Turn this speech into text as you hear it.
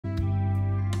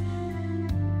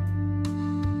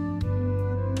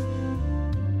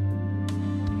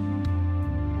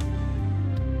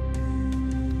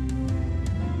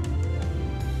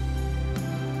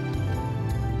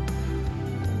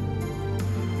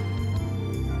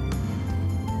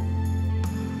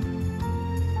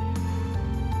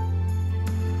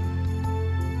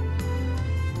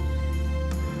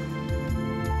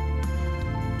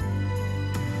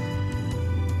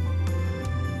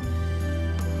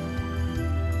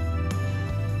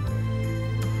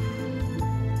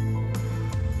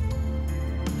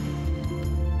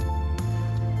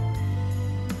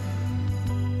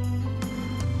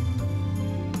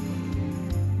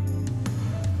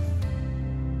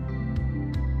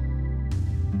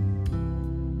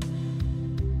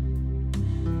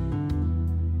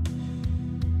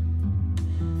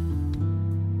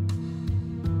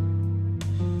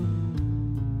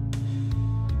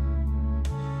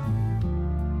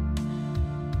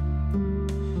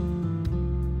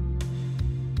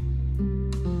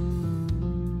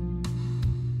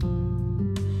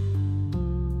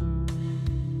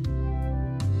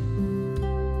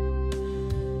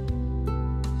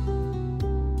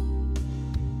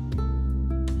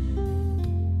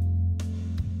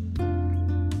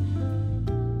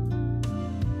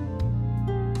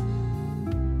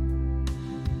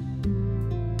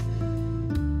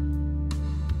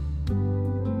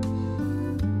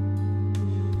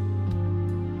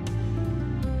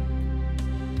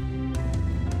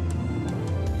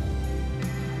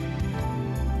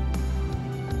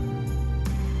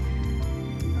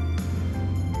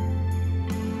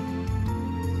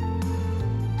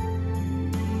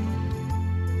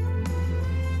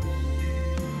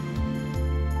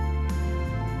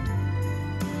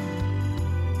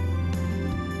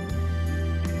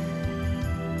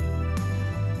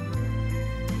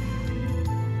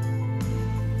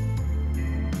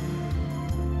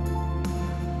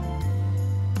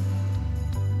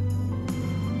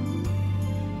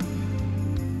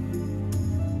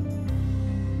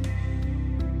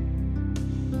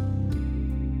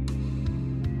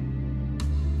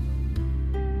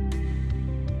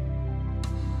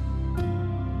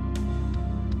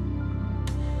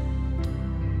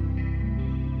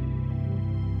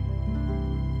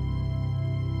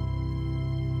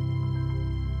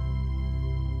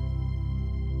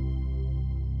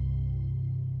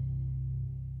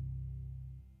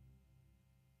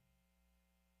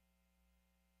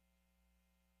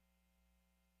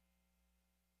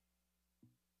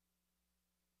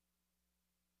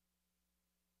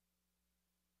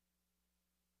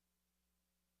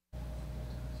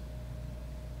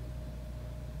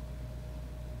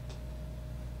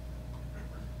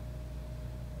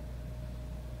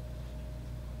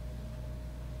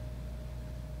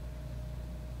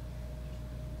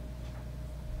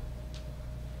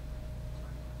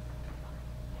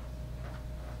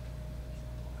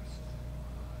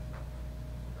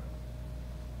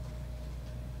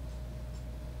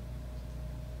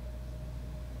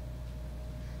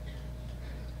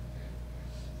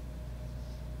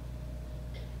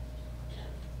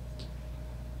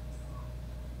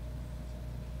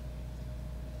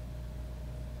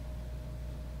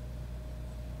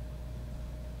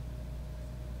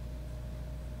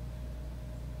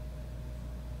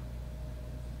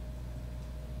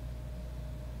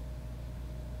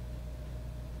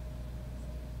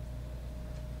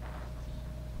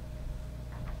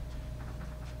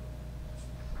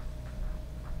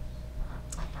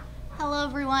Hello,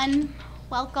 everyone.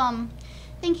 Welcome.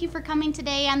 Thank you for coming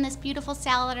today on this beautiful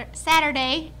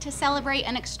Saturday to celebrate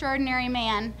an extraordinary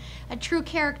man, a true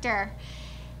character.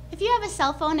 If you have a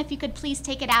cell phone, if you could please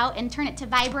take it out and turn it to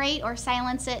vibrate or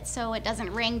silence it so it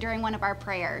doesn't ring during one of our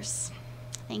prayers.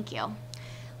 Thank you.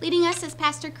 Leading us is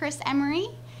Pastor Chris Emery.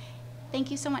 Thank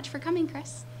you so much for coming,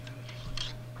 Chris.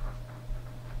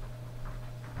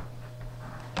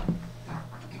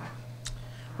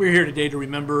 We're here today to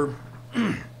remember,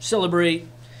 celebrate,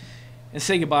 and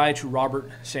say goodbye to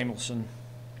Robert Samuelson.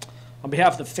 On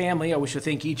behalf of the family, I wish to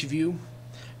thank each of you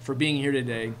for being here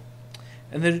today.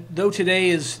 And though today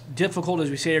is difficult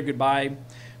as we say our goodbye,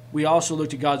 we also look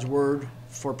to God's word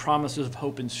for promises of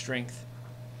hope and strength.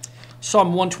 Psalm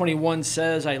 121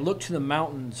 says, I look to the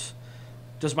mountains.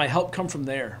 Does my help come from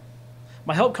there?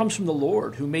 My help comes from the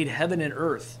Lord, who made heaven and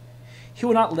earth. He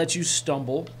will not let you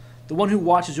stumble. The one who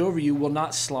watches over you will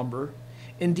not slumber.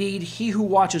 Indeed, he who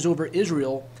watches over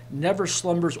Israel never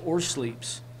slumbers or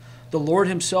sleeps. The Lord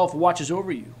himself watches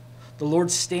over you. The Lord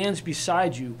stands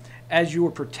beside you as your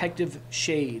protective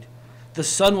shade. The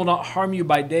sun will not harm you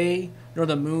by day, nor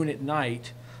the moon at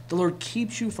night. The Lord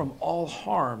keeps you from all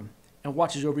harm and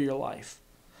watches over your life.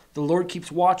 The Lord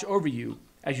keeps watch over you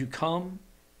as you come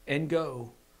and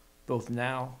go, both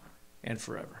now and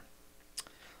forever.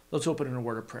 Let's open in a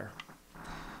word of prayer.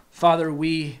 Father,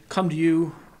 we come to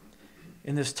you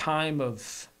in this time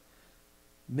of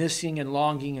missing and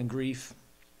longing and grief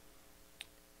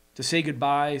to say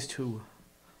goodbyes to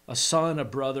a son, a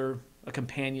brother, a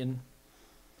companion.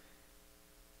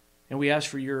 And we ask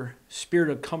for your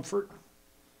spirit of comfort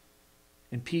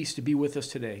and peace to be with us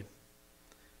today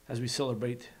as we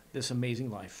celebrate this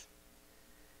amazing life.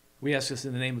 We ask this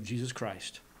in the name of Jesus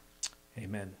Christ.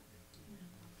 Amen.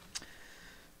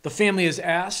 The family has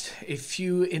asked a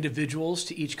few individuals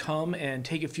to each come and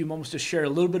take a few moments to share a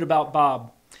little bit about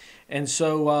Bob. And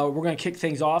so we're going to kick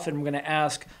things off, and we're going to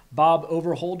ask Bob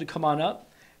Overhold to come on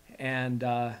up and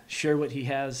share what he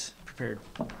has prepared.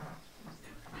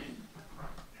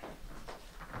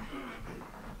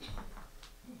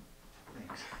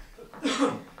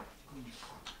 Thanks.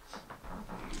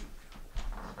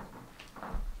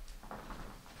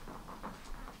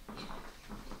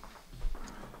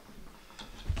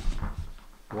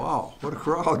 Wow, what a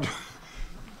crowd.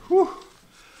 Whew.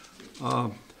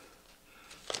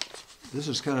 This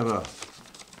is kind of a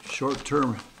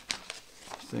short-term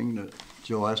thing that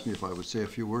Joe asked me if I would say a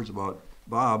few words about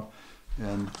Bob.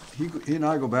 And he and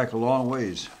I go back a long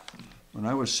ways. When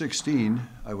I was 16,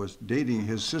 I was dating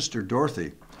his sister,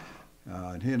 Dorothy.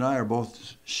 And she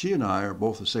and I are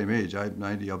both the same age. I'm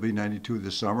 90, I'll be 92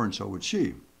 this summer, and so would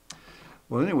she.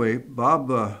 Well, anyway,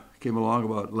 Bob came along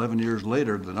about 11 years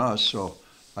later than us, so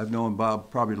I've known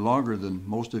Bob probably longer than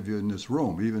most of you in this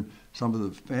room, even some of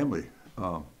the family.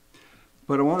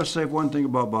 But I want to say one thing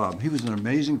about Bob. He was an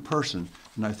amazing person,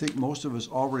 and I think most of us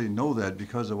already know that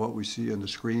because of what we see on the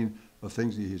screen of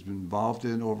things that he's been involved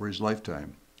in over his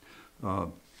lifetime.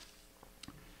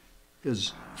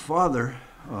 His father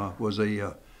was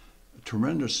a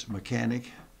tremendous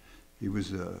mechanic. He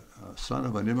was a son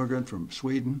of an immigrant from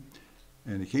Sweden.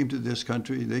 And they came to this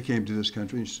country, and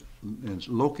it's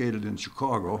located in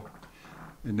Chicago.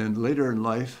 And then later in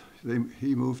life,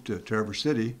 he moved to Traverse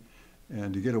City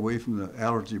and to get away from the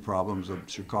allergy problems of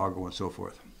Chicago and so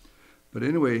forth. But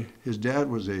anyway, his dad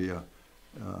was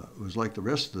was like the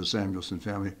rest of the Samuelson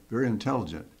family, very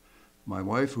intelligent. My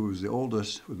wife, who was the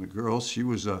oldest with the girls, she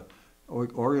was an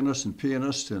organist and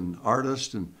pianist and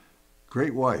artist and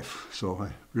great wife. So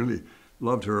I really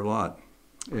loved her a lot.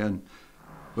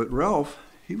 But Ralph,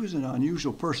 he was an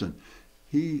unusual person.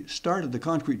 He started the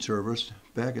concrete service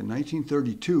back in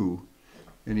 1932,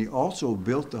 and he also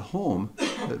built the home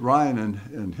that Ryan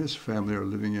and his family are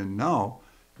living in now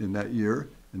in that year.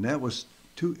 And that was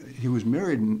he was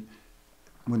married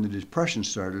when the Depression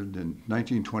started in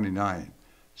 1929.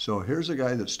 So here's a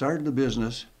guy that started the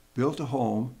business, built a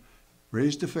home,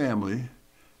 raised a family,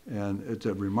 and it's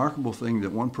a remarkable thing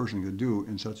that one person could do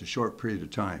in such a short period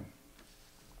of time.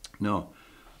 Now,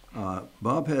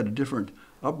 Bob had a different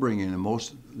upbringing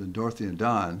than Dorothy and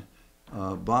Don.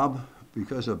 Bob,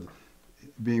 because of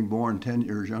being born 10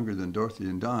 years younger than Dorothy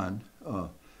and Don,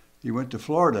 he went to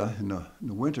Florida in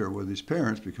the winter with his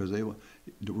parents because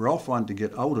Ralph wanted to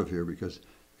get out of here because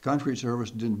the concrete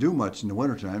service didn't do much in the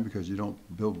wintertime because you don't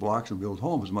build blocks and build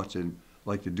homes as much as they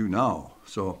like to do now.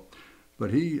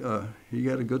 But he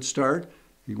got a good start.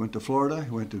 He went to Florida.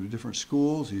 He went to different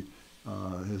schools.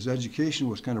 His education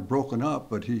was kind of broken up,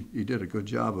 but he did a good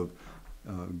job of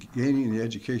gaining the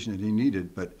education that he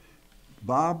needed. But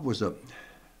Bob was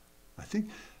I think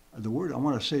the word I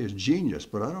want to say is genius,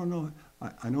 but I don't know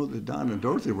I know that Don and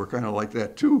Dorothy were kind of like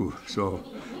that too. So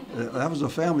that was a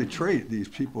family trait. These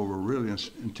people were really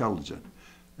intelligent.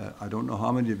 I don't know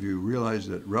how many of you realize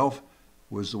that Ralph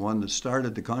was the one that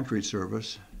started the concrete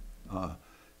service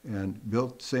and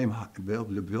built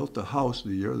the house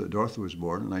the year that Dorothy was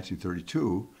born in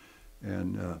 1932,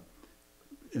 and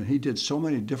he did so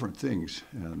many different things,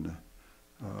 and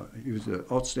he was an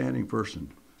outstanding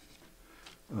person.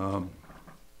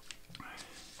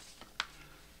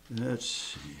 Let's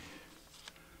see.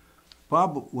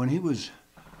 Bob, when he was,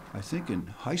 I think, in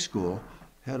high school,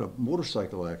 had a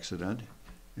motorcycle accident,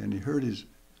 and he hurt his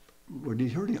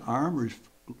arm or his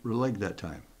leg that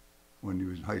time when he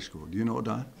was in high school? Do you know,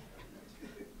 Don?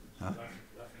 Huh?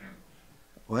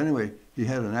 Well, anyway, he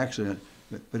had an accident,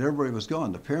 but everybody was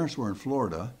gone. The parents were in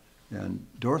Florida, and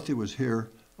Dorothy was here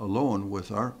alone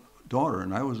with our daughter,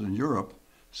 and I was in Europe,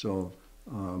 so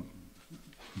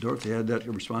Dorothy had that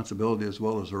responsibility as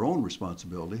well as her own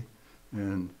responsibility.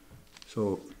 And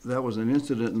so that was an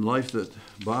incident in life that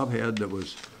Bob had that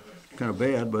was kind of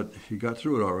bad, but he got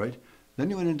through it all right. Then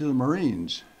he went into the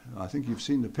Marines. I think you've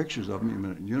seen the pictures of him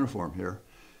in uniform here.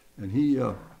 And he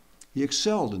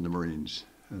excelled in the Marines.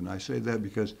 And I say that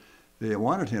because they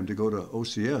wanted him to go to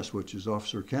OCS, which is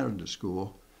Officer Candidate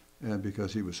School, and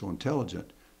because he was so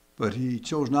intelligent. But he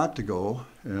chose not to go,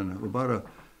 and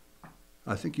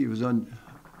I think he was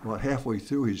about halfway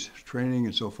through his training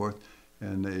and so forth,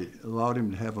 and they allowed him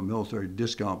to have a military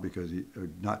discount because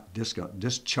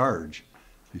discharge,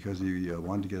 because he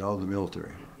wanted to get out of the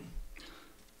military.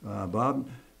 Bob,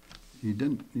 he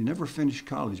never finished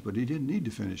college, but he didn't need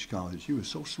to finish college. He was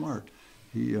so smart.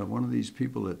 He one of these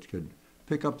people that could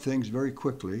pick up things very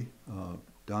quickly.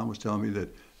 Don was telling me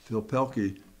that Phil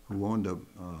Pelkey, who owned a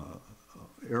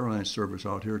airline service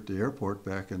out here at the airport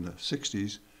back in the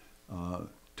 60s,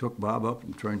 took Bob up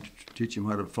and tried to teach him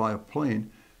how to fly a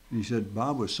plane. And he said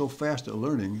Bob was so fast at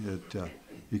learning that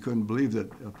he couldn't believe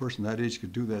that a person that age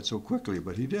could do that so quickly,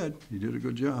 but he did. He did a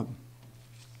good job.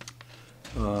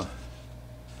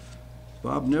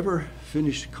 Bob never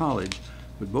finished college,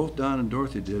 but both Don and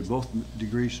Dorothy did, both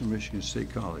degrees from Michigan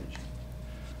State College.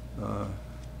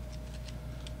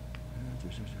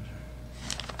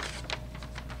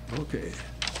 Okay.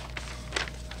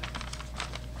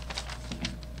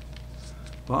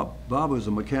 Bob was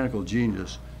a mechanical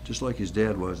genius, just like his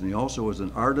dad was, and he also was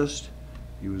an artist.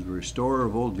 He was a restorer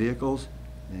of old vehicles,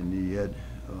 and he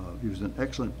was an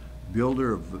excellent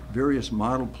builder of various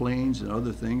model planes and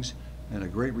other things, and a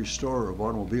great restorer of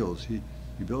automobiles. He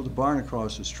built a barn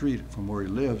across the street from where he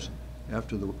lives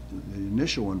after the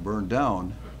initial one burned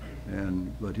down,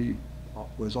 but he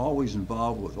was always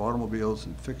involved with automobiles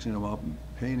and fixing them up and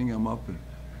painting them up, and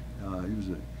he was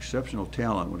an exceptional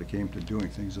talent when it came to doing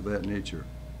things of that nature.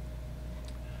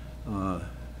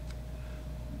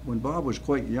 When Bob was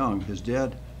quite young, his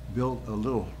dad built a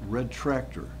little red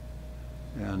tractor,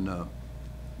 and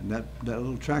that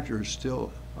little tractor is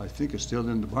still, I think it's still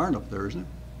in the barn up there, isn't it?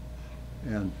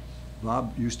 And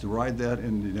Bob used to ride that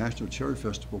in the National Cherry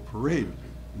Festival parade,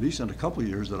 at least in a couple of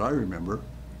years that I remember.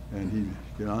 And he'd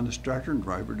get on this tractor and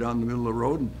drive her down the middle of the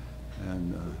road,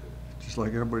 and just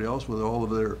like everybody else with all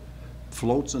of their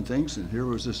floats and things. And here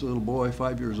was this little boy,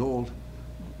 5 years old,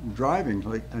 driving,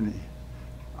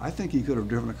 I think he could have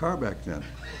driven a car back then.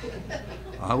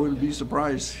 I wouldn't be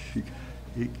surprised.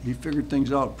 He figured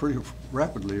things out pretty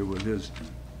rapidly with his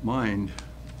mind.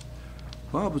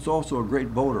 Bob was also a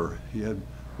great boater. He had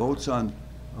boats on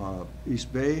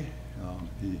East Bay.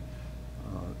 He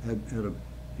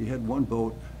had one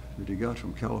boat that he got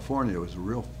from California. It was a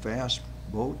real fast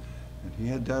boat, and he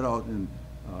had that out in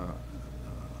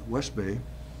West Bay.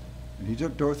 And he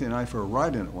took Dorothy and I for a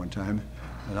ride in it one time.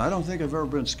 And I don't think I've ever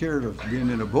been scared of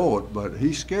being in a boat, but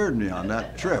he scared me on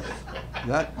that trip.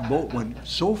 That boat went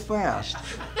so fast,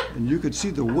 and you could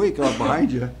see the wake out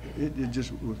behind you. It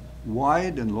just was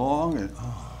wide and long, and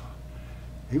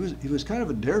he was kind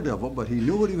of a daredevil, but he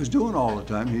knew what he was doing all the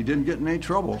time. He didn't get in any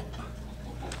trouble.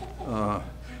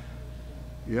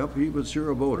 Yep, he was sure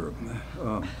a boater.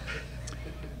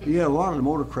 He had a lot of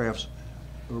motorcrafts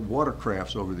or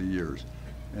watercrafts over the years,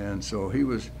 and so he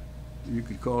was, you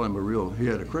could call him he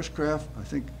had a Chris Craft, I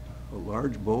think, a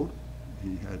large boat.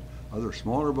 He had other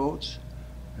smaller boats,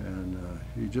 and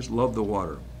he just loved the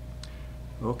water.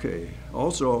 Okay,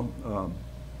 also,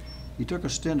 he took a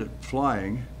stint at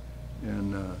flying,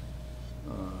 and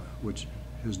which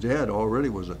his dad already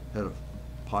had a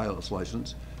pilot's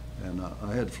license, and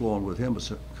I had flown with him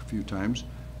a few times,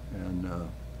 and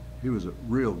he was a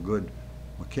real good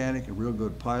mechanic, a real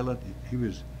good pilot. He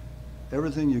was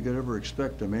everything you could ever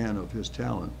expect a man of his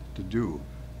talent to do.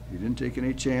 He didn't take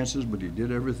any chances, but he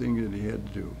did everything that he had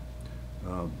to do.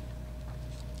 Um,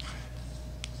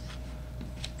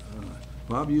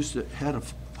 Bob used to had a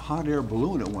hot air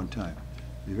balloon at one time.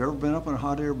 You've ever been up in a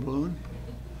hot air balloon?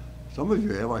 Some of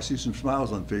you have. I see some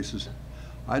smiles on faces.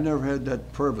 I never had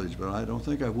that privilege, but I don't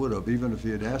think I would have, even if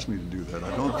he had asked me to do that.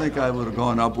 I don't think I would have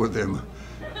gone up with him,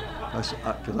 because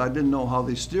I didn't know how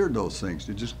they steered those things.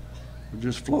 They were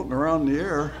just floating around in the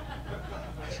air.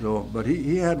 So, but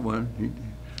he had one.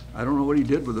 I don't know what he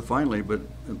did with it finally, but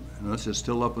unless it's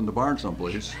still up in the barn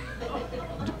someplace.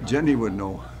 Jenny would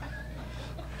know.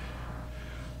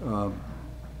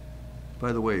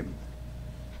 By the way,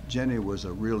 Jenny was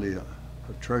really a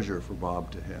treasure for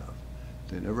Bob to have.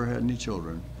 They never had any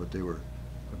children, but they were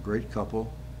a great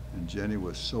couple, and Jenny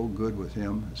was so good with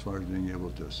him as far as being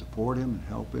able to support him and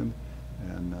help him,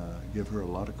 and give her a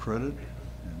lot of credit.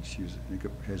 And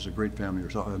has a great family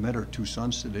herself. I met her 2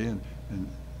 sons today, and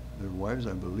their wives,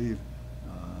 I believe.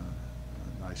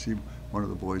 I see one of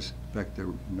the boys back there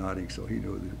nodding, so he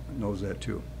knows that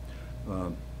too.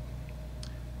 Let's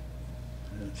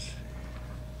see.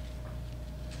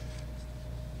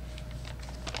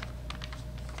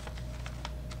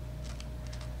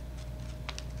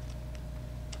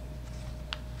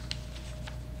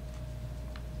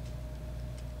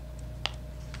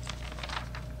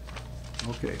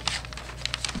 Okay.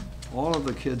 All of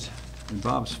the kids in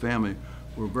Bob's family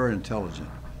were very intelligent.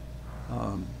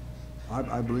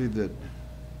 I believe that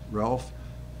Ralph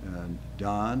and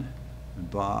Don and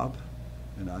Bob,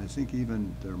 and I think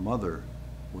even their mother,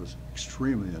 was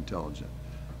extremely intelligent.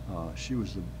 She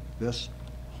was the best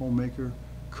homemaker,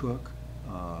 cook.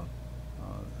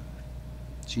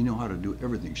 She knew how to do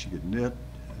everything. She could knit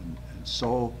and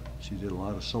sew. She did a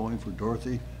lot of sewing for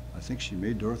Dorothy. I think she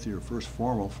made Dorothy her first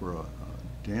formal for a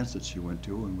dance that she went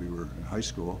to when we were in high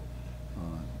school.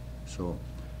 So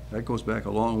that goes back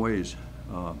a long ways.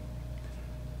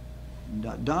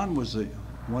 Don was the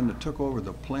one that took over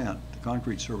the plant, the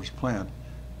concrete service plant,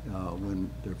 when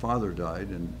their father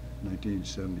died in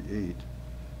 1978,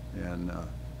 and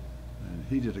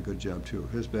he did a good job too.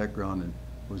 His background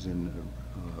was in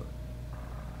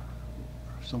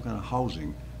some kind of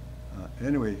housing.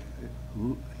 Anyway,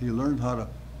 he learned how to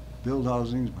build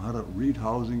housing, how to read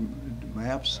housing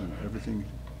maps and everything,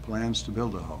 plans to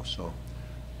build a house. So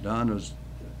Don was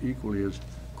equally as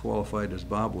qualified as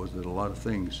Bob was at a lot of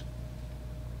things.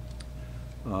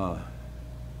 Let's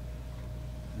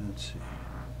see.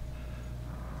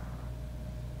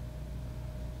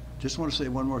 Just want to say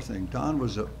one more thing.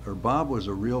 Bob was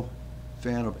a real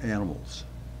fan of animals.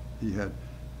 He had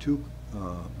 2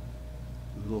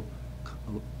 little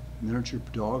miniature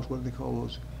dogs. What do they call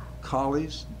those?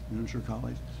 Collies, miniature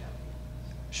collies.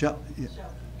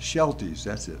 Shelties,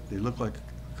 that's it. They look like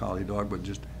a collie dog, but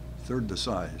just 1/3 the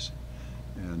size.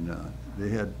 And they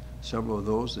had several of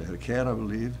those. They had a cat, I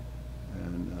believe.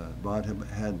 And Bob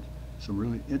had some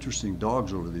really interesting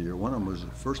dogs over the year. One of them was,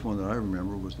 the first one that I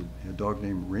remember was a dog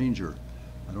named Ranger.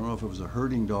 I don't know if it was a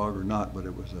herding dog or not, but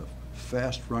it was a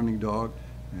fast-running dog,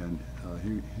 and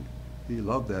he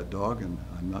loved that dog, and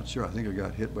I'm not sure. I think it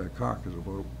got hit by a car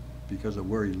because of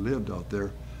where he lived out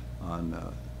there on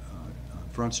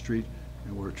Front Street,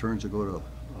 and where it turns to go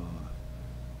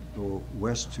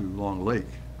west to Long Lake,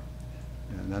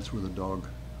 and that's where the dog,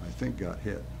 I think, got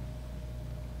hit.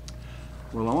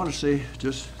 Well, I want to say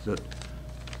just that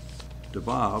to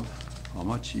Bob, how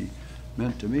much he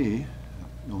meant to me,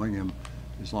 knowing him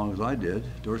as long as I did.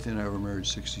 Dorothy and I were married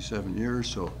 67 years,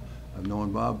 so I've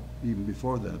known Bob even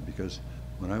before that, because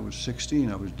when I was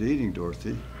 16, I was dating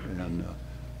Dorothy, and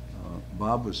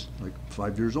Bob was like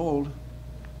 5 years old,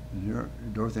 and here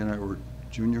Dorothy and I were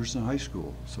juniors in high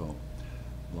school. So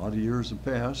a lot of years have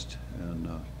passed, and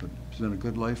but it's been a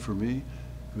good life for me,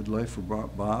 good life for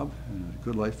Bob, and a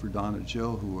good life for Don and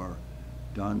Jill, who are,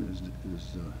 Don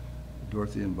is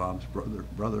Dorothy and Bob's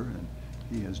brother, and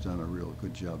he has done a real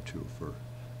good job too for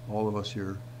all of us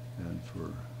here, and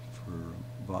for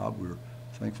Bob. We're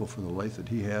thankful for the life that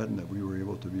he had and that we were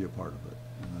able to be a part of it.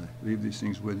 And I leave these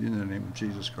things with you in the name of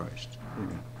Jesus Christ.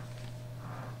 Amen.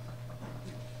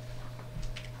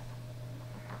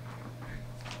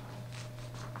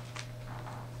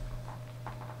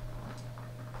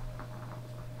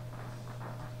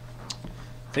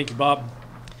 Thank you, Bob.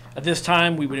 At this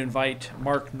time, we would invite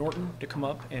Mark Norton to come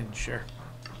up and share.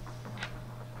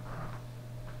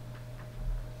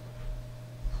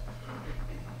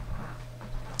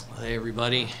 Hey,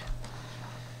 everybody.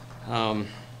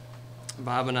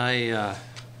 Bob and I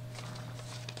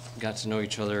got to know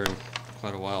each other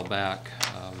quite a while back.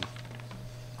 I'm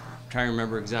trying to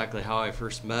remember exactly how I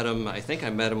first met him. I think I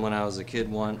met him when I was a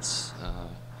kid once,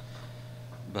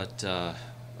 but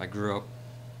I grew up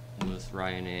with with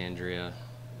Ryan and Andrea.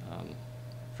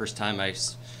 First time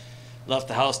left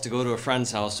the house to go to a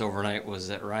friend's house overnight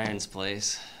was at Ryan's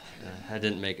place. I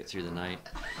didn't make it through the night.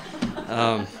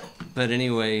 But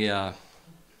anyway,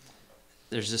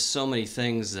 there's just so many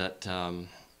things that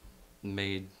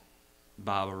made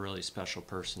Bob a really special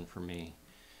person for me.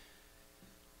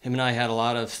 Him and I had a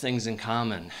lot of things in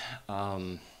common.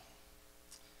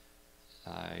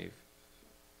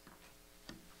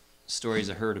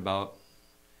 Stories I heard about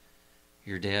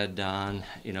your dad, Don,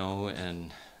 you know,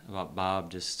 and about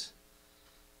Bob, it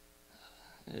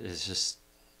just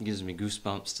gives me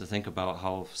goosebumps to think about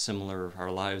how similar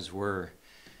our lives were.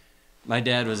 My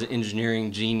dad was an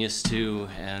engineering genius too,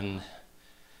 and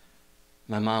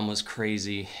my mom was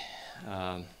crazy.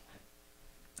 I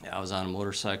was on a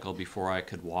motorcycle before I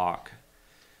could walk,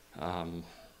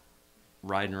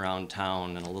 riding around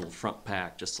town in a little front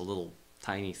pack, just a little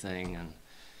tiny thing, and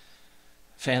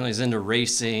family's into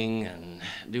racing and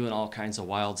doing all kinds of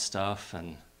wild stuff.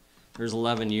 And there's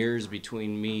 11 years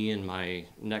between me and my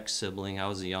next sibling. I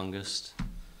was the youngest.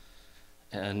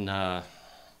 And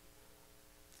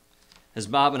as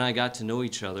Bob and I got to know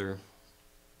each other,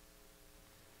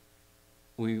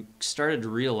 we started to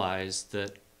realize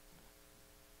that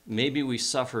maybe we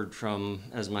suffered from,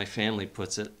 as my family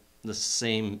puts it, the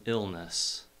same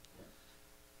illness.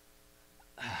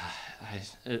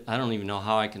 I don't even know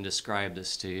how I can describe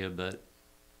this to you, but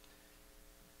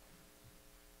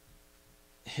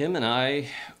him and I,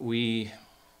 we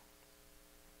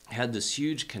had this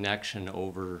huge connection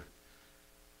over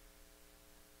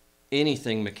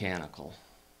anything mechanical.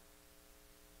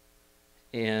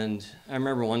 And I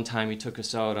remember one time he took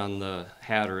us out on the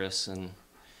Hatteras, and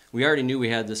we already knew we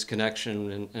had this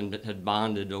connection and had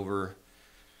bonded over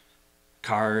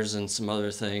cars and some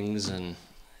other things, and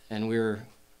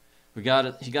he got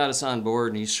us on board,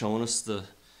 and he's showing us the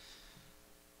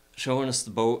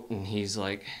boat, and he's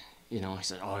like, you know, he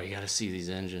said, "Oh, you got to see these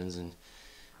engines," and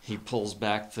he pulls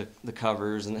back the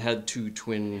covers, and it had two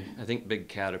twin, I think, big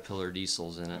Caterpillar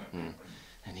diesels in it,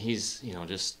 and he's, you know,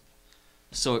 just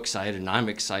so excited, and I'm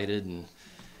excited, and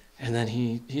then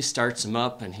he starts them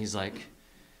up, and he's like,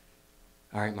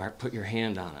 "All right, Mark, put your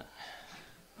hand on it."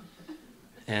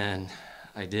 And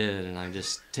I did, and I'm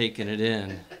just taking it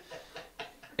in.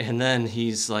 And then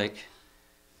he's like,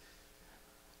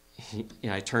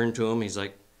 I turned to him, he's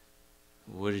like,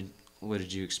 what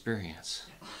did you experience?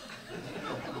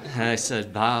 And I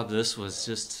said, "Bob, this was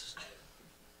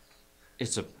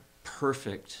it's a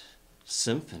perfect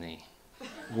symphony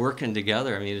working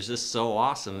together. I mean, it's just so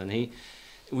awesome." And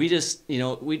we just, you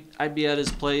know, I'd be at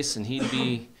his place, and he'd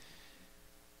be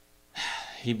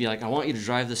like, "I want you to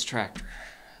drive this tractor."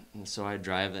 And so I'd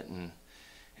drive it, and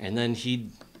then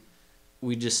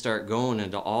we'd just start going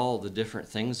into all the different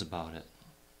things about it.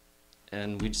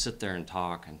 And we'd sit there and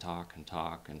talk and talk and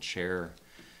talk and share.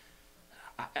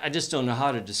 I just don't know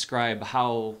how to describe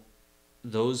how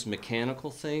those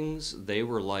mechanical things, they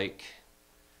were like,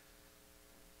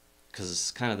 because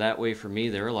it's kind of that way for me,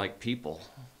 they were like people.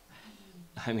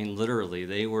 I mean, literally,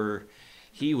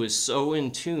 he was so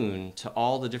in tune to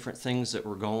all the different things that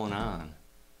were going on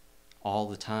all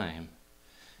the time.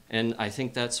 And I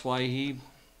think that's why he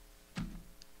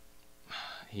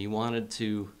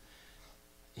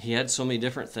had so many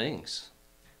different things,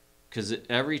 because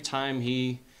every time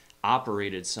he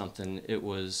operated something, it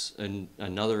was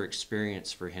another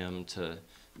experience for him to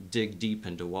dig deep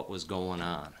into what was going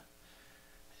on.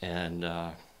 And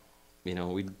you know,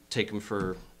 we'd take him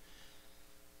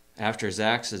after his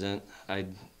accident,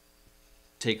 I'd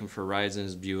take him for rides in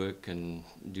his Buick and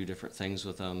do different things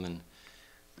with him, and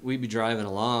we'd be driving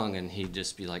along, and he'd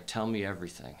just be like, "Tell me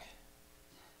everything.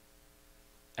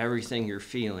 Everything you're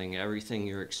feeling, everything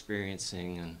you're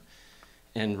experiencing,"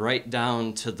 and right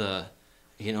down to the,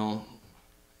 you know,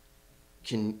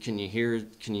 can you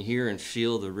hear and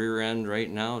feel the rear end right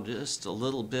now just a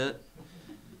little bit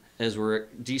as we're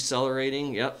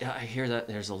decelerating? Yep, yeah, I hear that.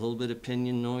 There's a little bit of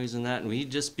pinion noise in that, and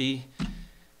we'd just be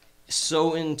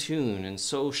so in tune and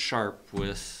so sharp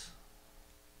with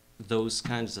those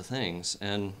kinds of things.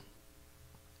 And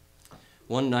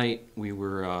one night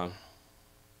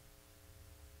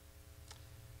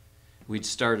we'd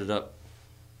started up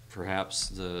perhaps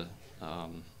the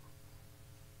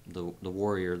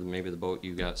Warrior, maybe the boat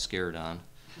you got scared on.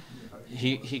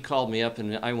 He called me up,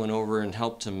 and I went over and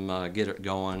helped him get it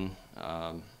going.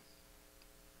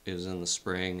 It was in the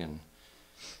spring,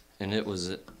 and it was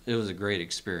a great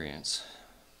experience.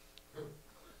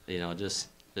 You know, just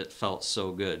it felt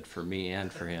so good for me and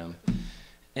for him.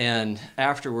 And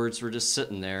afterwards, we're just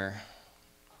sitting there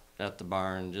at the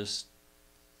barn, just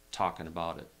talking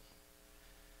about it.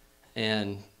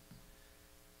 And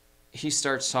he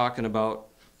starts talking about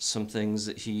some things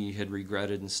that he had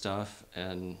regretted and stuff,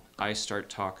 and I start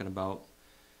talking about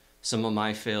some of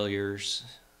my failures,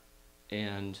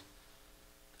 and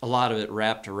a lot of it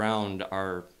wrapped around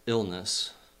our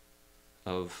illness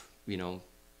of,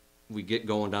 we get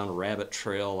going down a rabbit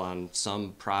trail on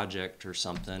some project or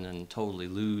something and totally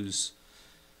lose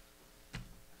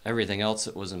everything else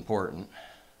that was important.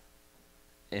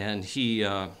 And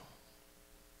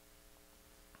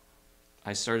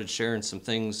I started sharing some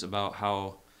things about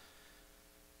how,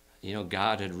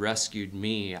 God had rescued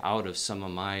me out of some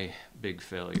of my big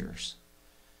failures.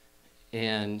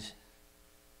 And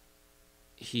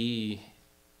he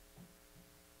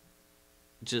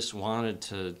just wanted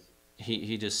to,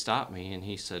 he just stopped me and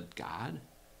he said, God?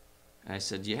 And I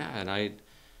said, yeah. And I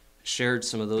shared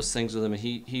some of those things with him. And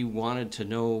he wanted to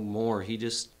know more. He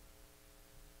just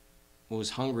was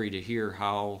hungry to hear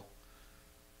how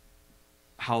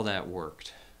that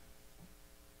worked.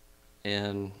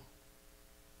 And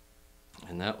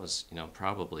that was,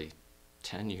 probably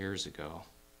 10 years ago.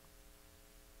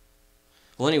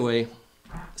 Well, anyway,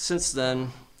 since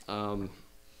then, I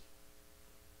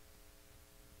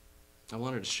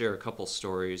wanted to share a couple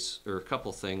stories, or a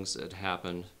couple things that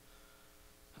happened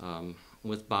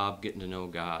with Bob getting to know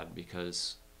God,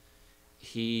 because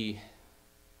he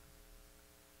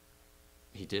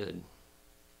did.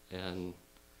 And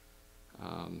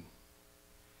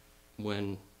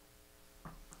when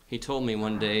he told me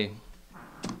one day,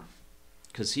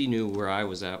 because he knew where I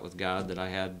was at with God, that I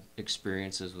had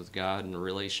experiences with God and a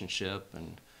relationship,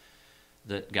 and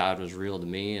that God was real to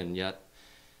me, and yet,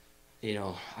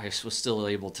 I was still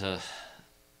able to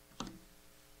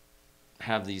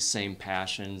have these same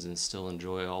passions and still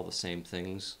enjoy all the same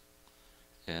things.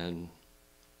 And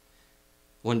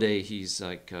one day he's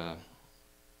like,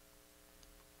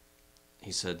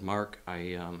 he said, Mark,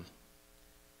 I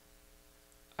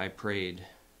prayed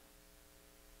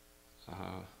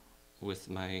with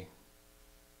my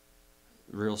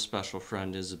real special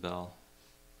friend Isabel,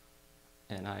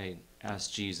 and I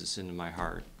asked Jesus into my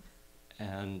heart.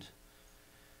 And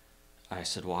I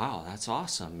said, wow, that's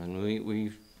awesome. And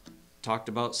we talked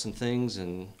about some things,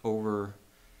 and over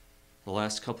the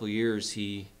last couple of years,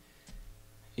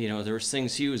 there was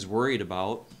things he was worried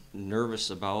about, nervous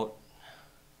about,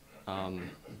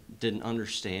 didn't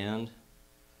understand,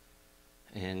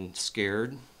 and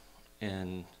scared.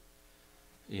 And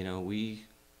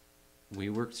we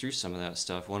worked through some of that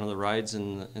stuff. One of the rides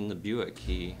in the Buick,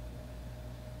 he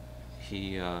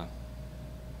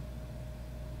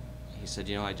said,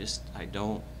 I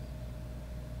don't.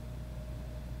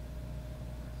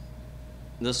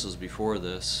 This was before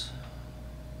this.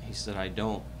 He said, I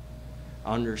don't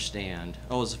understand.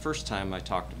 Oh, it was the first time I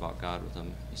talked about God with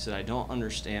him. He said, I don't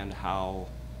understand how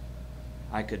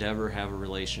I could ever have a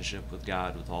relationship with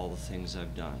God with all the things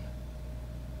I've done.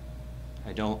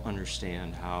 I don't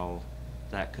understand how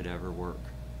that could ever work.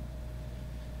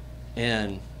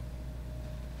 And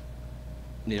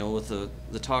with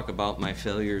the talk about my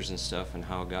failures and stuff and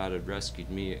how God had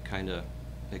rescued me, it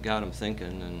got him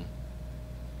thinking. And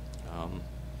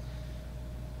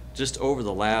just over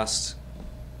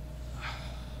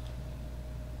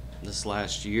this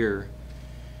last year,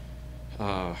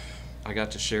 I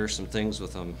got to share some things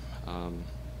with him.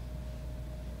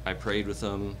 I prayed with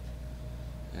him,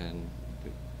 and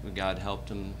God helped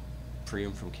him, free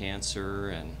him from cancer,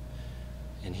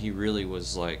 and he really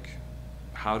was like,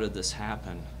 how did this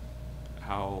happen?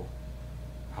 How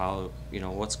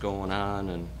what's going on?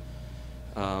 And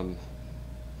I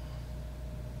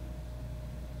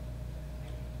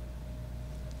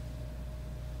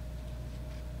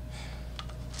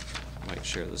might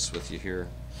share this with you here.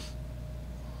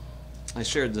 I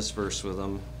shared this verse with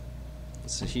him.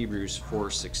 It's in Hebrews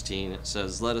 4:16. It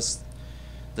says, let us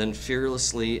then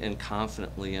fearlessly and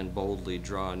confidently and boldly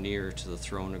draw near to the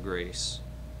throne of grace,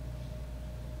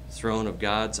 throne of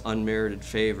God's unmerited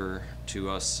favor to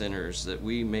us sinners, that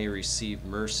we may receive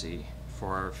mercy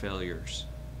for our failures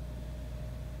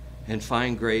and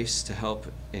find grace to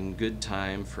help in good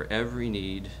time for every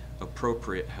need,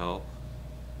 appropriate help,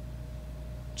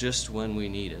 just when we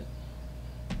need it.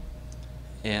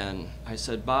 And I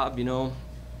said, Bob,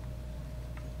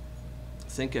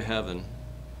 think of heaven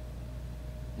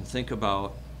and think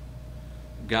about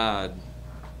God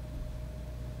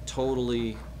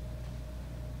totally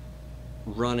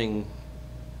running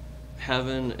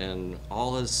heaven and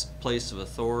all his place of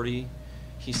authority.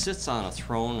 He sits on a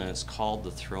throne, and it's called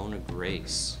the throne of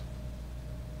grace.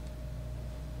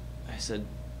 I said,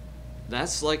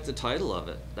 that's like the title of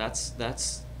it. That's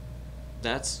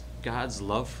God's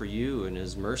love for you and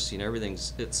his mercy and everything.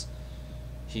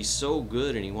 he's so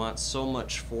good and he wants so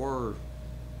much for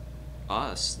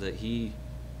us that I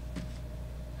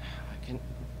can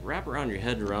wrap around your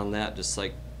head around that, just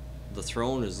like the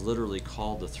throne is literally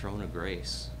called the throne of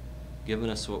grace, giving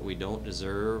us what we don't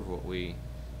deserve, what we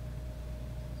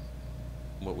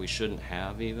shouldn't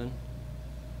have even.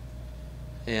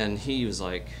 And he was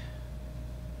like,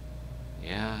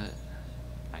 yeah,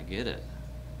 I get it.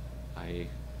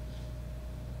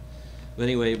 But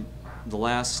anyway, the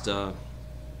last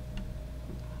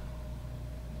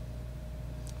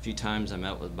few times I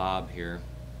met with Bob here,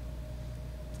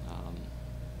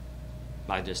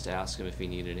 I just asked him if he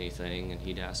needed anything, and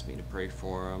he'd ask me to pray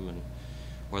for him, and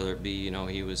whether it be, you know,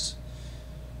 he was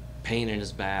pain in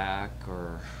his back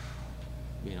or,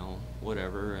 you know,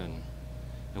 whatever, and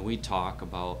we'd talk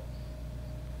about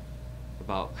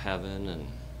heaven and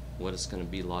what it's going to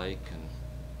be like, and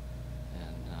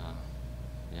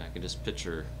yeah, I could just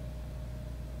picture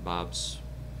Bob's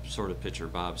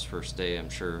first day. I'm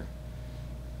sure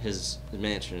his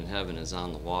mansion in heaven is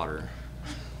on the water,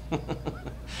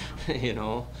 you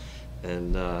know,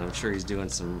 and I'm sure he's doing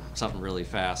something really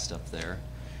fast up there.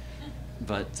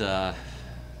 But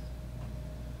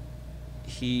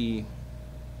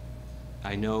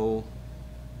I know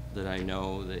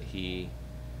that he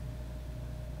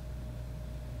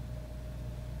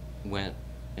went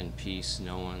in peace,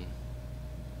 knowing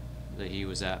that he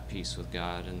was at peace with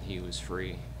God and he was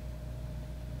free.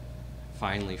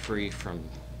 Finally free from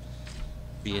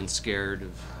being scared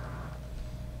of,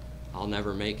 I'll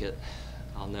never make it,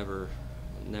 I'll never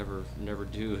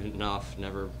do enough,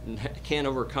 can't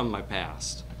overcome my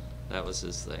past. That was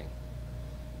his thing.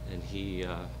 And he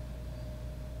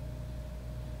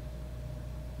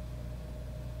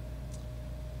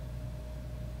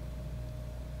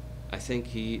I think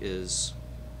he is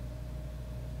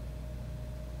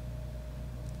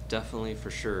definitely, for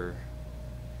sure,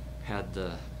 had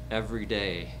the every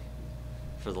day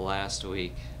for the last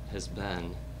week has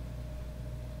been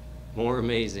more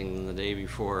amazing than the day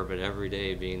before, but every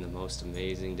day being the most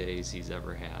amazing days he's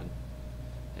ever had.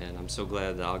 And I'm so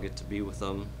glad that I'll get to be with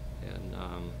him. And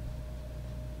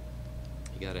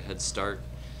he got a head start.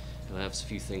 He'll have a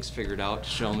few things figured out to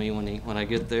show me when I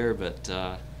get there. But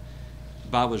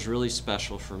Bob was really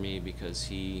special for me because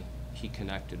he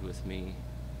connected with me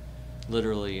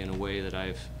literally in a way that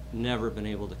I've never been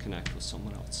able to connect with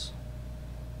someone else.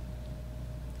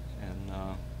 And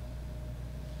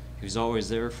he was always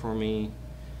there for me,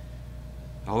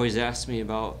 always asked me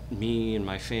about me and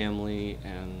my family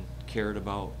and cared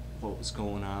about what was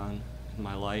going on in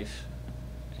my life.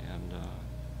 And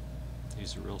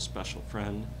he's a real special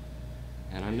friend,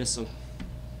 and I miss him.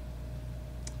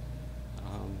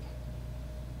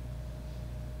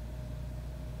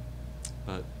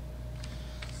 But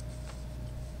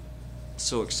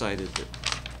so excited that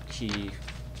he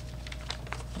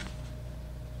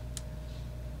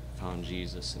found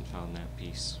Jesus and found that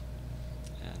peace.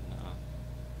 And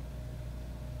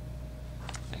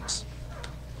thanks.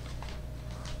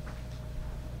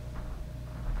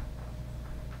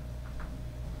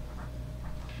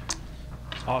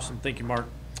 Awesome. Thank you, Mark.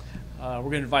 We're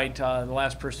going to invite the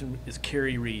last person is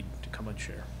Carrie Reed to come and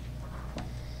share.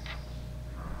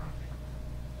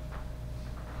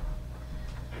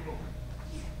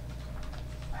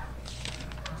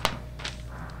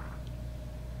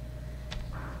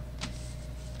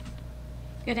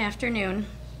 Good afternoon.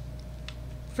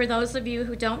 For those of you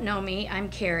who don't know me, I'm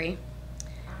Carrie.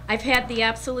 I've had the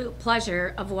absolute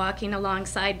pleasure of walking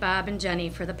alongside Bob and Jenny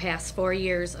for the past 4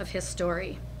 years of his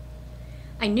story.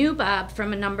 I knew Bob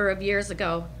from a number of years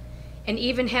ago and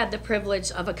even had the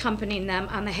privilege of accompanying them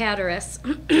on the Hatteras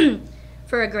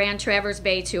for a Grand Traverse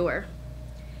Bay tour.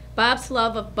 Bob's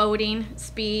love of boating,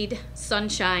 speed,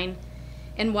 sunshine,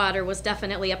 and water was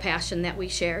definitely a passion that we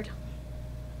shared.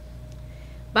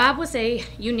 Bob was a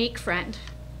unique friend,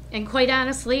 and quite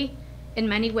honestly, in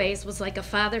many ways was like a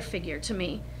father figure to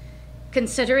me,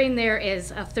 considering there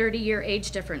is a 30-year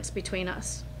age difference between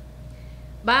us.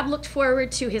 Bob looked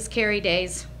forward to his Carrie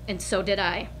days, and so did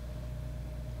I.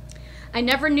 I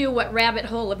never knew what rabbit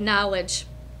hole of knowledge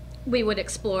we would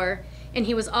explore, and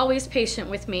he was always patient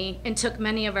with me and took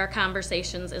many of our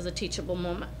conversations as a teachable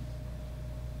moment.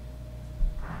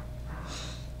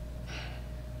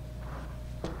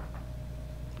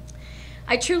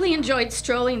 I truly enjoyed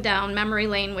strolling down memory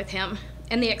lane with him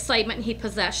and the excitement he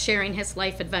possessed sharing his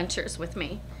life adventures with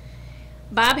me.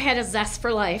 Bob had a zest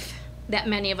for life that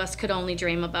many of us could only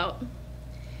dream about.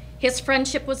 His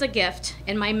friendship was a gift,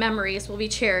 and my memories will be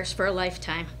cherished for a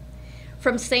lifetime.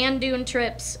 From sand dune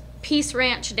trips, Peace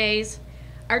Ranch days,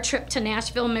 our trip to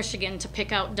Nashville, Michigan to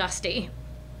pick out Dusty.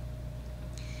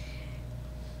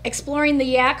 exploring the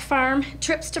yak farm,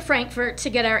 trips to Frankfurt to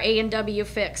get our A&W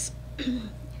fix,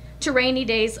 to rainy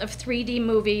days of 3D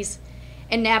movies,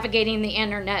 and navigating the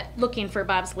internet looking for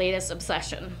Bob's latest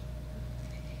obsession.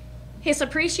 His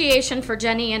appreciation for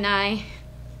Jenny and I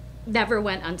never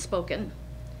went unspoken.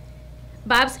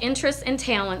 Bob's interests and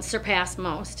talents surpassed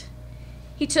most.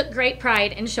 He took great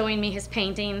pride in showing me his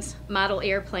paintings, model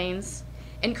airplanes,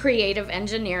 and creative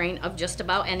engineering of just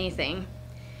about anything.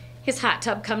 His hot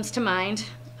tub comes to mind.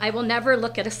 I will never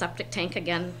look at a septic tank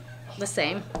again the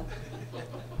same.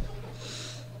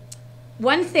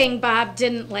 One thing Bob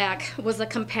didn't lack was a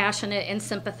compassionate and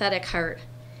sympathetic heart.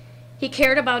 He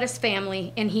cared about his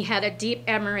family, and he had a deep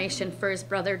admiration for his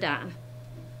brother Don.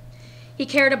 He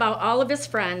cared about all of his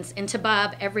friends, and to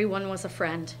Bob, everyone was a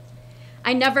friend.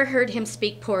 I never heard him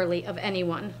speak poorly of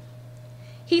anyone.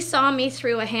 He saw me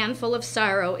through a handful of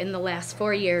sorrow in the last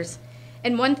 4 years,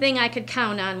 and one thing I could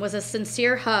count on was a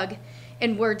sincere hug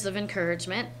and words of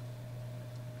encouragement.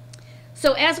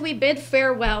 So as we bid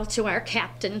farewell to our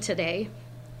captain today,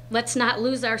 let's not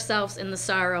lose ourselves in the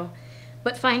sorrow,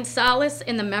 but find solace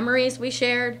in the memories we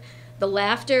shared, the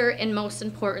laughter, and most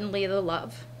importantly, the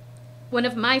love. One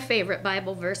of my favorite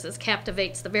Bible verses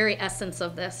captivates the very essence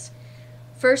of this.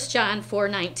 1 John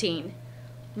 4:19.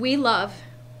 We love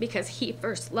because he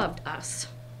first loved us.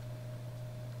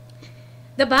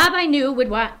 The Bob I knew would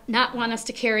not want us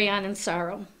to carry on in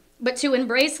sorrow, but to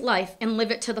embrace life and live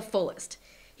it to the fullest.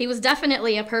 He was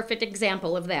definitely a perfect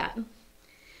example of that.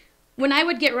 When I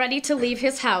would get ready to leave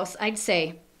his house, I'd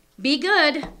say, "Be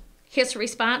good." His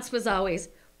response was always,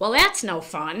 "Well, that's no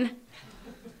fun."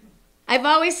 I've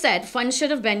always said fun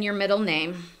should have been your middle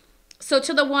name. So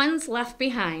to the ones left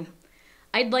behind,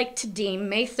 I'd like to deem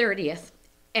May 30th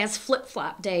as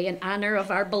Flip-Flop Day in honor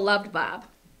of our beloved Bob.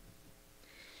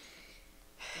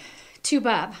 To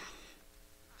Bob,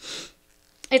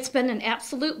 it's been an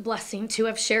absolute blessing to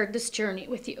have shared this journey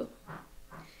with you.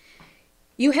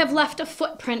 You have left a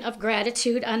footprint of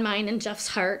gratitude on mine and Jeff's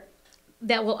heart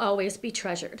that will always be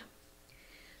treasured.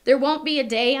 There won't be a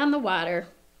day on the water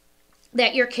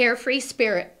that your carefree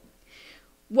spirit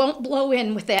won't blow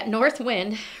in with that north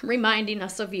wind reminding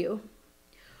us of you,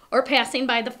 or passing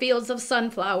by the fields of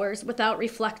sunflowers without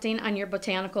reflecting on your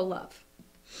botanical love.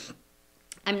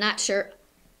 I'm not sure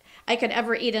I could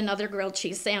ever eat another grilled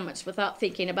cheese sandwich without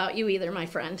thinking about you either, my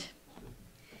friend.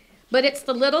 But it's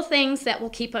the little things that will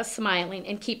keep us smiling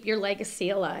and keep your legacy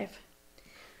alive.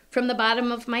 From the bottom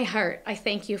of my heart, I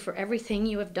thank you for everything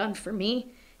you have done for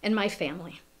me and my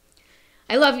family.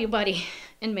 I love you, buddy,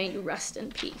 and may you rest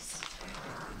in peace.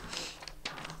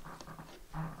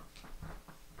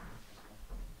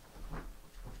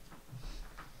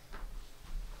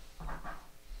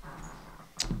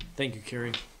 Thank you,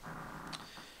 Carrie.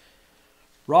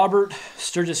 Robert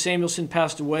Sturgis Samuelson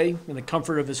passed away in the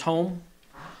comfort of his home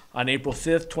on April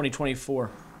 5th, 2024.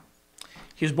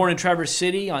 He was born in Traverse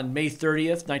City on May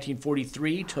 30th,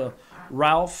 1943, to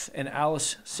Ralph and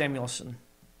Alice Samuelson.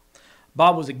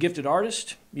 Bob was a gifted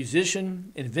artist,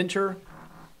 musician, inventor,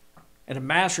 and a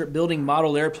master at building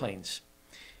model airplanes.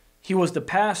 He was the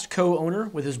past co-owner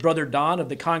with his brother Don of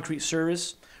the concrete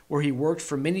service, where he worked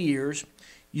for many years,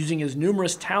 using his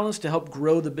numerous talents to help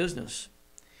grow the business.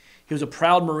 He was a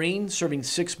proud Marine, serving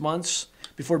 6 months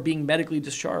before being medically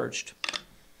discharged.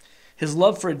 His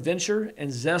love for adventure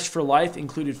and zest for life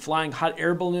included flying hot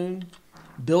air balloon,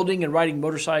 building and riding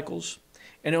motorcycles,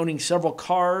 and owning several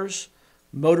cars,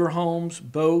 motorhomes,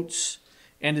 boats,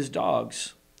 and his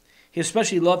dogs. He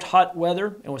especially loved hot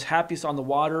weather and was happiest on the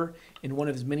water in one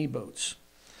of his many boats.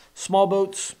 Small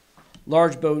boats,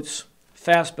 large boats,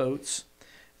 fast boats,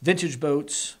 vintage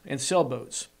boats, and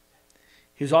sailboats.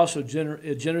 He was also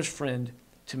a generous friend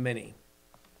to many.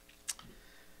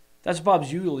 That's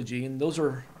Bob's eulogy, and those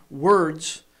are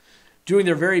words doing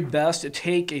their very best to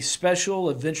take a special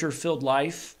adventure-filled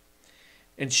life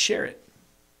and share it.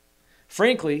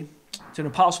 Frankly, it's an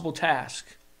impossible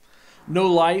task.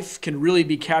 No life can really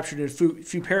be captured in a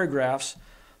few paragraphs,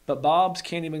 but Bob's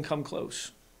can't even come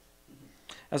close.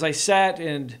 As I sat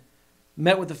and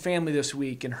met with the family this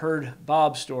week and heard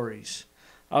Bob's stories,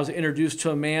 I was introduced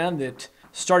to a man that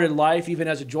started life even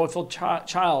as a joyful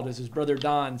child, as his brother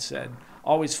Don said,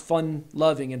 always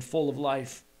fun-loving and full of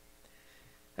life.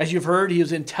 As you've heard, he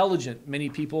was intelligent. Many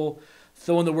people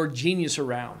throwing the word genius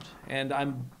around, and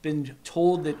I've been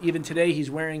told that even today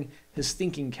he's wearing his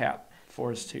thinking cap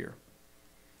for us here.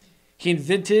 He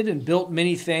invented and built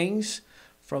many things,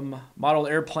 from model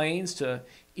airplanes to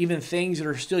even things that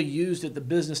are still used at the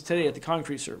business today at the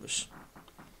concrete service.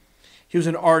 He was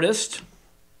an artist.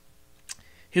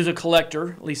 He was a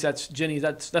collector. At least that's Jenny.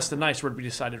 That's the nice word we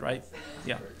decided, right?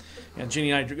 Yeah. Yeah,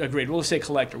 Jenny and I agreed. We'll say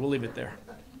collector. We'll leave it there.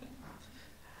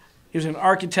 He was an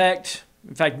architect.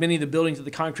 In fact, many of the buildings of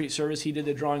the concrete service he did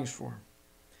the drawings for.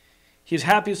 He was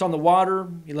happiest on the water.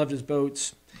 He loved his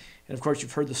boats. And of course,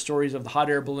 you've heard the stories of the hot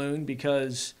air balloon,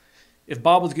 because if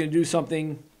Bob was going to do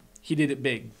something, he did it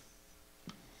big.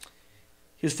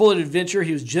 He was full of adventure.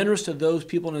 He was generous to those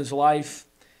people in his life.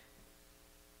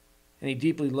 And he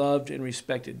deeply loved and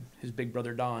respected his big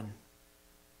brother Don.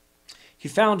 He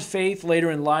found faith later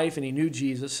in life, and he knew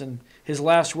Jesus. And his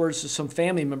last words to some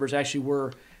family members actually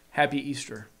were, "Happy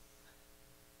Easter."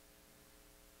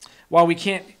 While we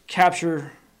can't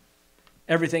capture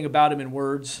everything about him in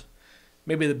words,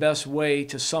 maybe the best way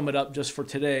to sum it up just for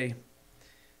today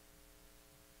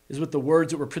is with the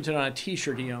words that were printed on a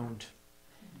t-shirt he owned.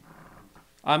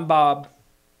 "I'm Bob,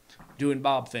 doing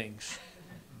Bob things."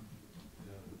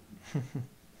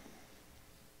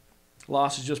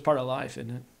 Loss is just part of life,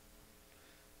 isn't it?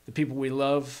 The people we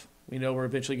love, we know we're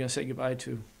eventually going to say goodbye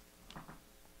to.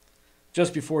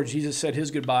 Just before Jesus said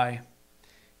his goodbye,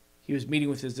 he was meeting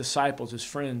with his disciples, his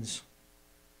friends.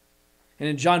 And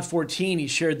in John 14, he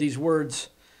shared these words,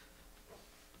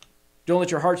 "Don't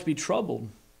let your hearts be troubled.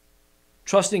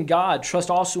 Trust in God. Trust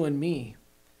also in me.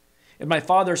 In my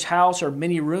Father's house are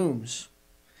many rooms.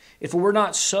 If it were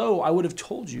not so, I would have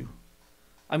told you.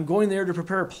 I'm going there to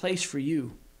prepare a place for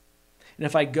you. And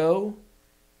if I go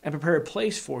and prepare a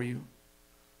place for you,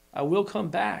 I will come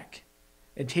back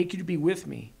and take you to be with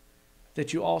me,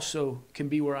 that you also can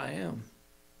be where I am."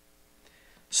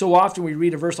 So often we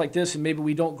read a verse like this and maybe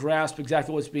we don't grasp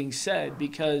exactly what's being said,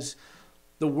 because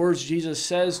the words Jesus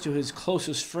says to his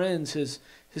closest friends, his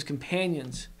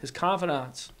companions, his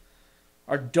confidants,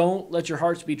 are, "Don't let your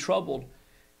hearts be troubled."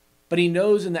 But he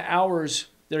knows in the hours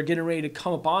that are getting ready to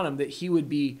come upon him that he would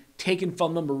be taken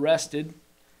from them, arrested.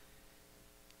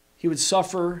 He would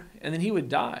suffer, and then he would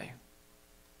die.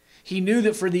 He knew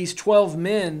that for these 12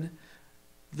 men,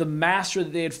 the master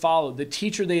that they had followed, the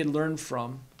teacher they had learned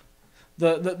from,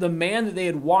 the man that they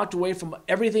had walked away from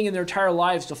everything in their entire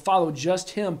lives to follow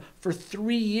just him for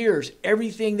 3 years,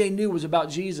 everything they knew was about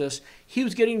Jesus, he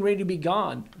was getting ready to be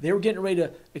gone. They were getting ready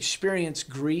to experience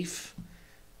grief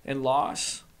and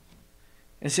loss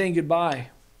and saying goodbye.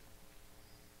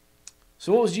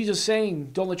 So what was Jesus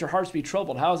saying? Don't let your hearts be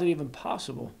troubled. How is it even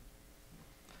possible?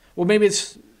 Well, maybe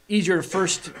it's easier to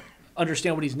first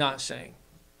understand what he's not saying.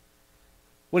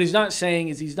 What he's not saying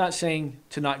is he's not saying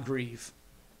to not grieve.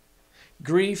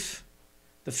 Grief,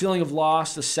 the feeling of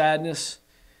loss, the sadness,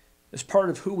 is part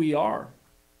of who we are.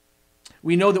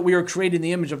 We know that we are created in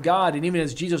the image of God, and even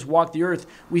as Jesus walked the earth,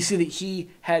 we see that he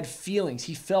had feelings.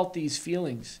 He felt these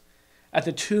feelings. At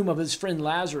the tomb of his friend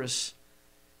Lazarus,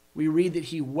 we read that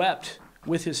he wept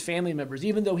with his family members,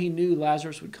 even though he knew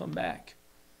Lazarus would come back.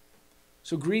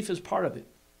 So grief is part of it.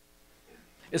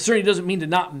 It certainly doesn't mean to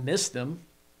not miss them.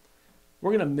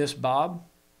 We're going to miss Bob.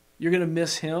 You're going to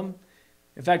miss him.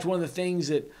 In fact, one of the things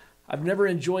that I've never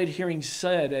enjoyed hearing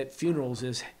said at funerals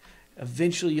is,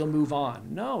 eventually you'll move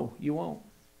on. No, you won't.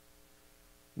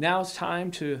 Now it's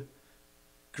time to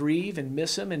grieve and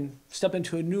miss him and step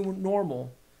into a new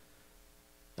normal,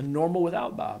 a normal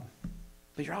without Bob.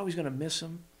 But you're always going to miss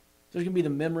him. There's going to be the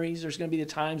memories. There's going to be the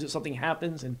times that something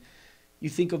happens and you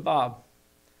think of Bob.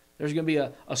 There's going to be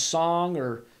a song,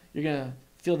 or you're going to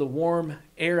feel the warm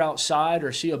air outside,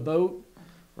 or see a boat,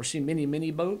 or see many, many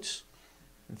boats,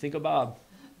 and think of Bob.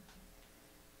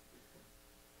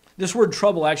 This word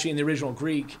trouble actually in the original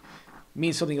Greek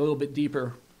means something a little bit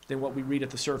deeper than what we read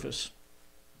at the surface.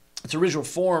 Its original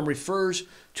form refers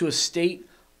to a state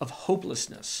of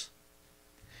hopelessness.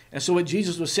 And so what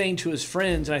Jesus was saying to his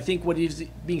friends, and I think what is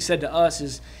being said to us,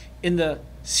 is in the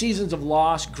seasons of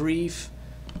loss, grief,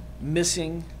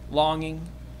 missing, longing,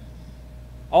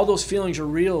 all those feelings are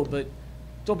real, but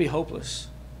don't be hopeless.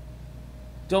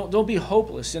 Don't be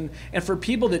hopeless. And for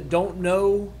people that don't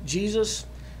know Jesus,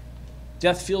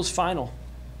 death feels final.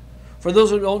 For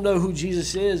those who don't know who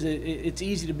Jesus is, it's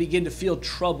easy to begin to feel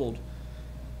troubled,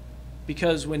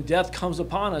 because when death comes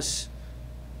upon us,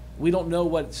 we don't know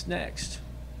what's next.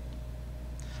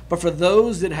 But for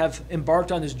those that have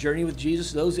embarked on this journey with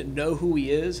Jesus, those that know who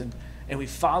he is, and we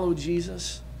follow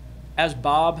Jesus, as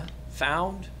Bob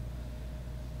found,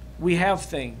 we have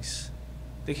things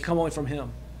that can come only from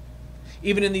him.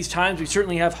 Even in these times, we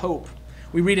certainly have hope.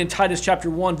 We read in Titus chapter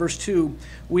 1, verse 2,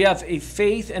 we have a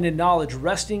faith and a knowledge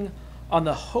resting on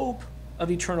the hope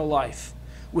of eternal life,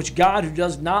 which God, who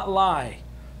does not lie,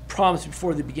 promised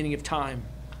before the beginning of time.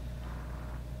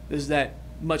 There's that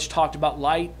much talked about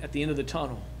light at the end of the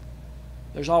tunnel.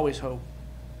 There's always hope.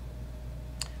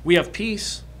 We have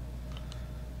peace.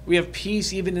 We have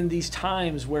peace even in these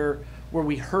times where where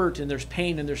we hurt and there's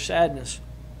pain and there's sadness.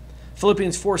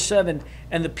 Philippians 4:7,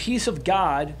 and the peace of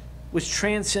God, which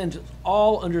transcends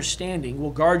all understanding,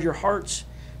 will guard your hearts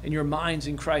and your minds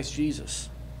in Christ Jesus.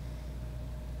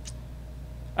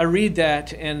 I read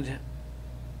that and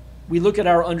we look at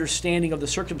our understanding of the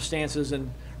circumstances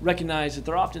and recognize that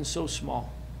they're often so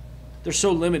small. They're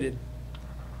so limited.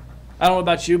 I don't know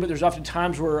about you, but there's often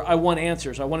times where I want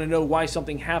answers. I want to know why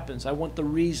something happens. I want the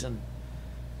reason.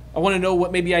 I want to know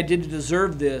what maybe I did to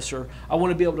deserve this, or I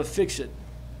want to be able to fix it.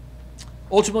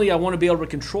 Ultimately, I want to be able to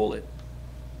control it.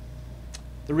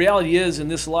 The reality is, in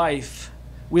this life,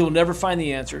 we will never find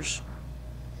the answers.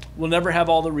 We'll never have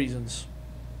all the reasons.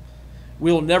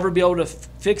 We will never be able to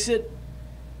fix it,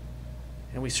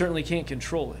 and we certainly can't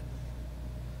control it.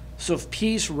 So if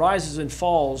peace rises and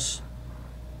falls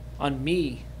on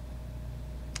me,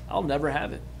 I'll never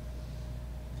have it.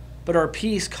 But our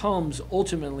peace comes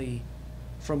ultimately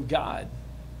from God.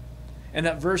 And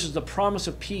that verse is the promise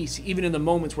of peace, even in the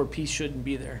moments where peace shouldn't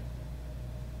be there.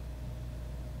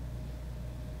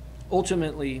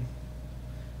 Ultimately,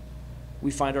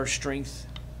 we find our strength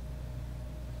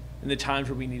in the times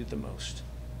where we need it the most.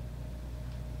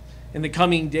 In the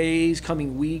coming days,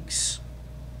 coming weeks,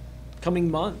 coming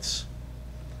months,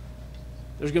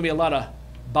 there's going to be a lot of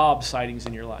Bob sightings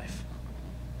in your life.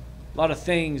 A lot of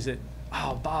things that,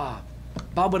 oh, Bob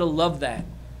would have loved that.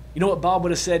 You know what Bob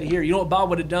would have said here? You know what Bob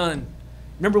would have done?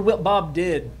 Remember what Bob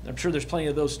did? I'm sure there's plenty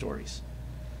of those stories.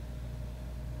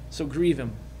 So grieve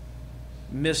him.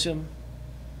 Miss him.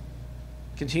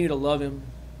 Continue to love him.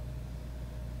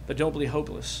 But don't be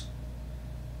hopeless.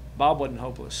 Bob wasn't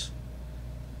hopeless.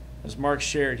 As Mark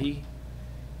shared, he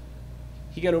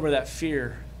got over that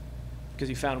fear because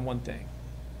he found one thing.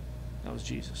 That was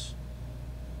Jesus.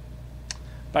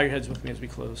 Bow your heads with me as we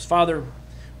close. Father,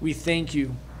 we thank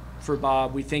you for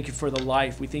Bob. We thank you for the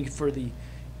life. We thank you for the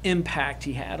impact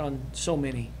he had on so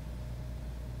many.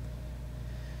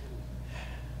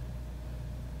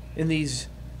 In these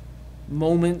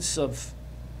moments of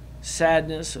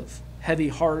sadness, of heavy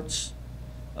hearts,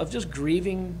 of just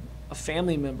grieving a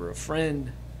family member, a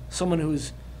friend, someone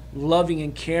who's loving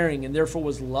and caring and therefore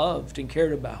was loved and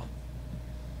cared about.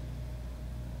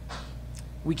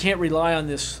 We can't rely on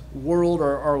this world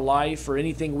or our life or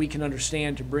anything we can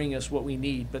understand to bring us what we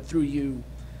need, but through you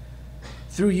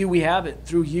we have it.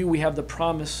 Through you we have the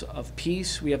promise of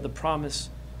peace. We have the promise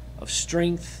of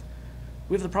strength.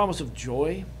 We have the promise of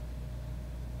joy.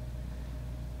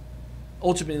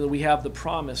 Ultimately, we have the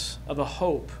promise of a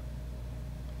hope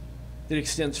that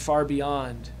extends far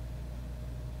beyond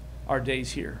our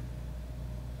days here.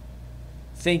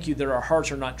 Thank you that our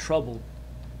hearts are not troubled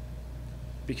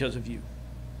because of you.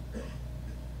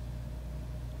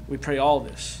 We pray all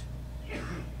this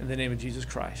in the name of Jesus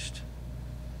Christ.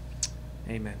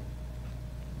 Amen.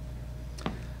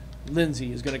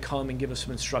 Lindsay is going to come and give us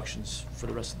some instructions for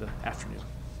the rest of the afternoon.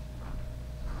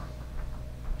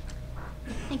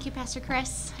 Thank you, Pastor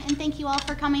Chris, and thank you all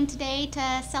for coming today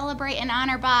to celebrate and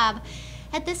honor Bob.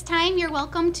 At this time, you're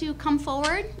welcome to come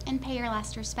forward and pay your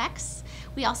last respects.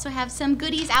 We also have some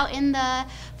goodies out in the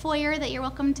foyer that you're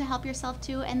welcome to help yourself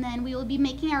to, and then we will be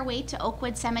making our way to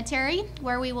Oakwood Cemetery,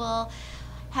 where we will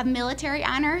have military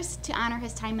honors to honor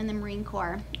his time in the Marine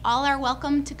Corps. All are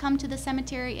welcome to come to the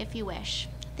cemetery if you wish.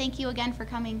 Thank you again for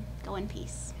coming. Go in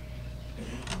peace.